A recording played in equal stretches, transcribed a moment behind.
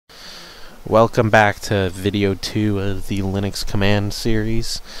Welcome back to video 2 of the Linux command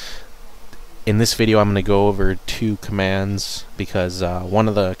series. In this video I'm going to go over two commands because one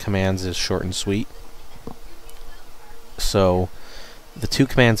of the commands is short and sweet. So the two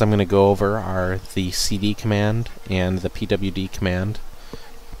commands I'm going to go over are the cd command and the pwd command.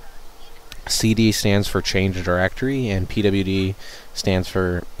 CD stands for change directory and pwd stands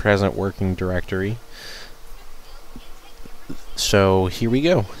for present working directory. So here we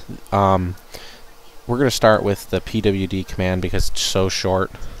go. We're going to start with the pwd command because it's so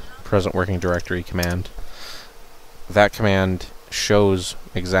short, present working directory command. That command shows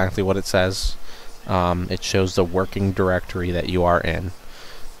exactly what it says. It shows the working directory that you are in.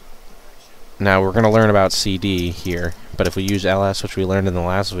 Now we're going to learn about cd here, but if we use ls, which we learned in the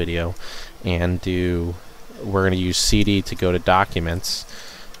last video, and we're going to use cd to go to documents,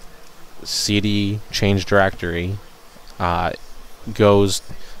 cd change directory goes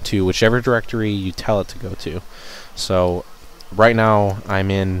to whichever directory you tell it to go to. So right now I'm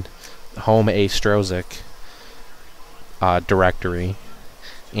in home Astrosic directory,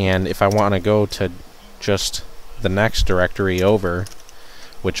 and if I want to go to just the next directory over,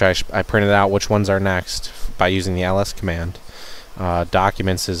 which I printed out which ones are next by using the ls command.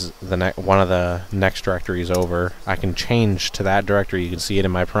 Documents is one of the next directories over. I can change to that directory. You can see it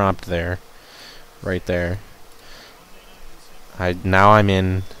in my prompt there, right there. Now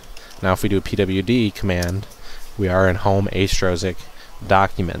if we do a pwd command, we are in home Astrosic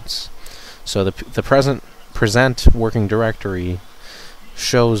documents. So the present working directory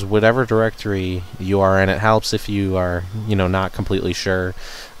shows whatever directory you are in. It helps if you are not completely sure.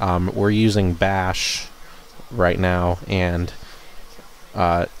 We're using bash right now, and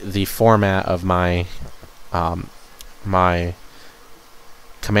the format of my my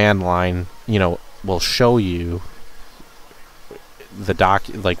command line will show you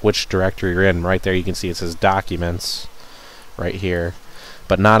the which directory you're in. Right there you can see it says documents right here,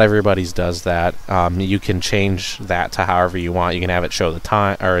 but not everybody's does that. You can change that to however you want. You can have it show the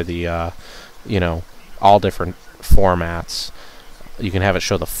time or the all different formats. You can have it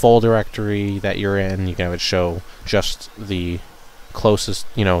show the full directory that you're in. You can have it show just the closest,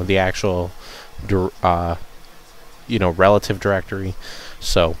 the actual relative directory.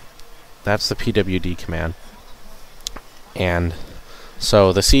 So that's the pwd command. And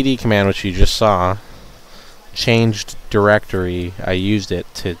so the cd command, which you just saw, changed directory. I used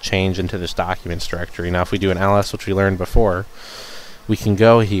it to change into this documents directory. Now if we do an ls, which we learned before, we can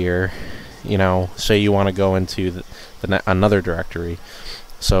go here, say you want to go into another directory.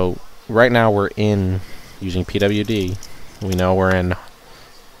 So right now we're in, using pwd, we know we're in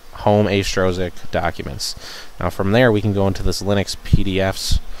home Astrosic documents. Now from there we can go into this Linux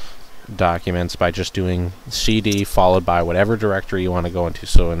PDFs documents by just doing cd followed by whatever directory you want to go into.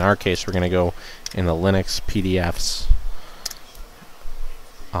 So in our case we're going to go in the Linux PDFs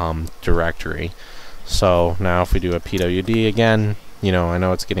directory. So now if we do a pwd again, I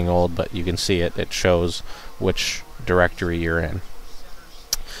know it's getting old, but you can see it shows which directory you're in.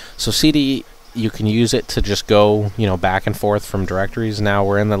 So cd, you can use it to just go back and forth from directories. Now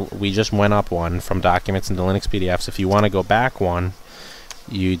we just went up one from documents into Linux PDFs. If you want to go back one,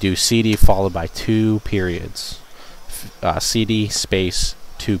 you do cd followed by 2 periods. Cd space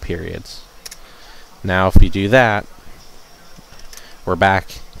 2 periods. Now if you do that, we're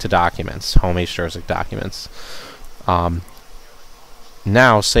back to documents, home Astrosic documents.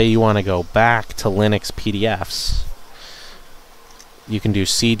 Now say you want to go back to Linux PDFs. You can do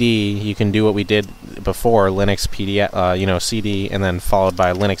cd, you can do what we did before, Linux PDF, cd and then followed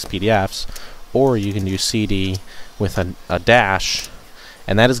by Linux PDFs, or you can do cd with a dash,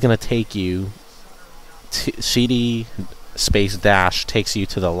 and that is going to take you cd space dash takes you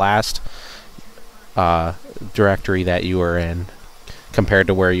to the last directory that you were in compared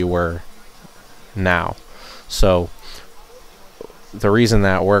to where you were now. So the reason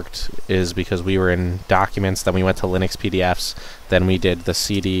that worked is because we were in documents, then we went to Linux PDFs, then we did the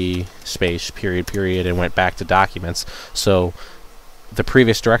cd space period and went back to documents. So the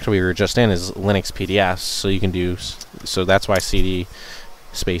previous directory we were just in is Linux PDFs, so you can do, so that's why cd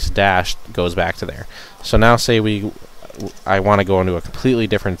space dash goes back to there. So now say I want to go into a completely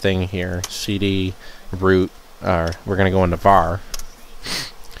different thing here, cd root, we're going to go into var.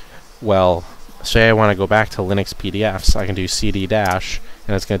 Well, say I want to go back to Linux PDFs, I can do cd dash,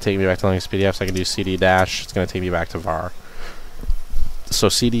 and it's going to take me back to Linux PDFs. I can do cd dash, it's going to take me back to var. So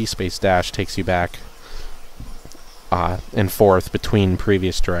cd space dash takes you back and forth between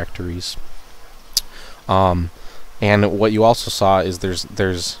previous directories. And what you also saw is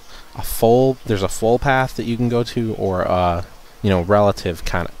there's a full path that you can go to, or relative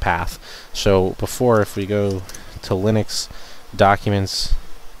kind of path. So before, if we go to Linux documents,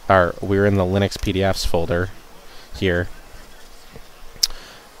 we're in the Linux PDFs folder here.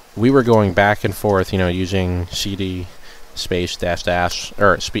 We were going back and forth, using cd space dash dash,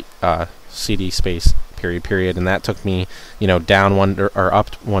 or cd space period period, and that took me, down one or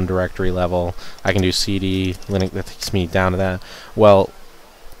up one directory level. I can do cd Linux, that takes me down to that. Well,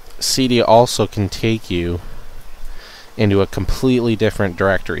 cd also can take you into a completely different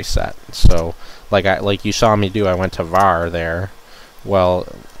directory set. So, like you saw me do, I went to var there. Well,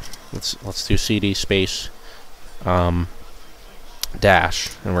 let's do cd space dash,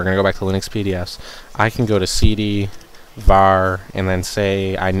 and we're gonna go back to Linux PDFs. I can go to cd var and then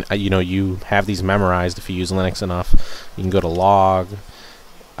say, you have these memorized if you use Linux enough. You can go to log.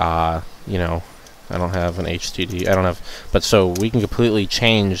 I don't have an HTTP. But so we can completely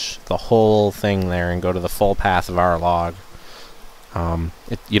change the whole thing there and go to the full path of our log.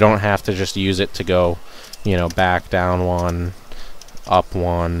 You don't have to just use it to go, back down one, up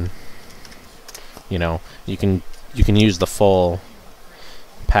one. You can use the full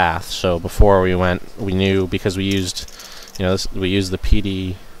path. So before we knew, because we used, we used the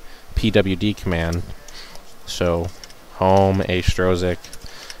pwd command. So home Astrosic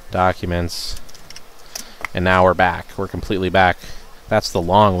documents, and now we're back. We're completely back. That's the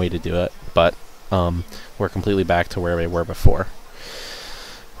long way to do it, but we're completely back to where we were before.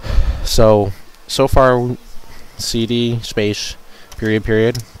 So far, cd space period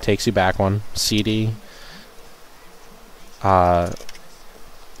period takes you back one. Cd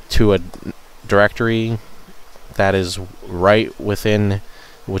to a directory that is right within,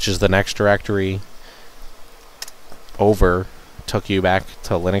 which is the next directory over, took you back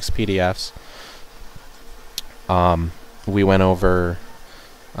to Linux PDFs. We went over,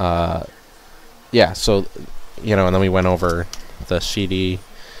 so, and then we went over the cd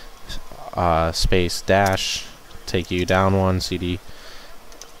space dash, take you down one, cd,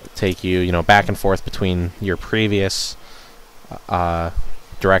 take you, back and forth between your previous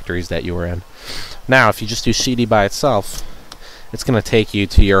directories that you were in. Now, if you just do cd by itself, it's going to take you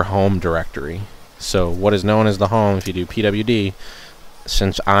to your home directory. So what is known as the home, if you do pwd,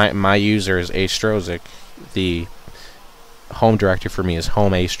 since my user is Astrosic, the home directory for me is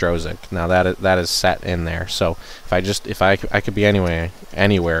home Astrosic. Now that is set in there. So if I could be anywhere.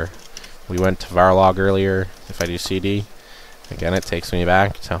 We went to varlog earlier. If I do cd, again, it takes me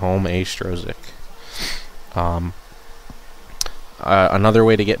back to home Astrosic. Another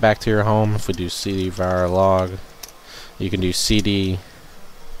way to get back to your home, if we do cd var log, you can do cd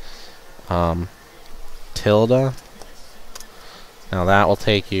tilde. Now that will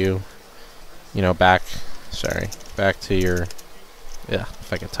take you, back to your,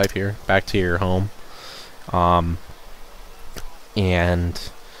 if I could type here, back to your home. And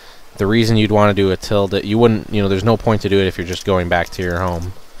the reason you'd want to do a tilde, you wouldn't, there's no point to do it if you're just going back to your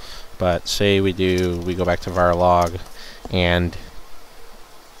home. But say we go back to var log, and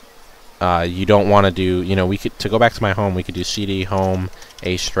you don't want to do, to go back to my home, we could do cd home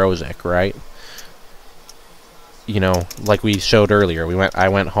Astrosic, right? Like we showed earlier, I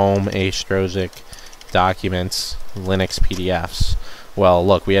went home Astrosic documents Linux PDFs. Well,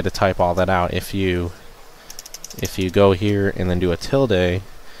 look, we had to type all that out. If you go here and then do a tilde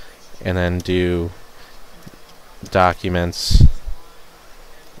and then do documents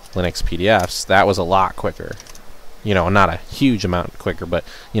Linux PDFs, that was a lot quicker. Not a huge amount quicker, but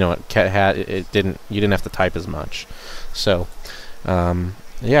you didn't have to type as much. So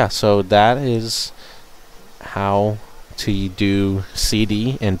so that is how to do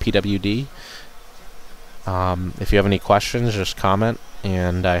cd and pwd. If you have any questions, just comment,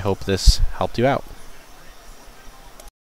 and I hope this helped you out.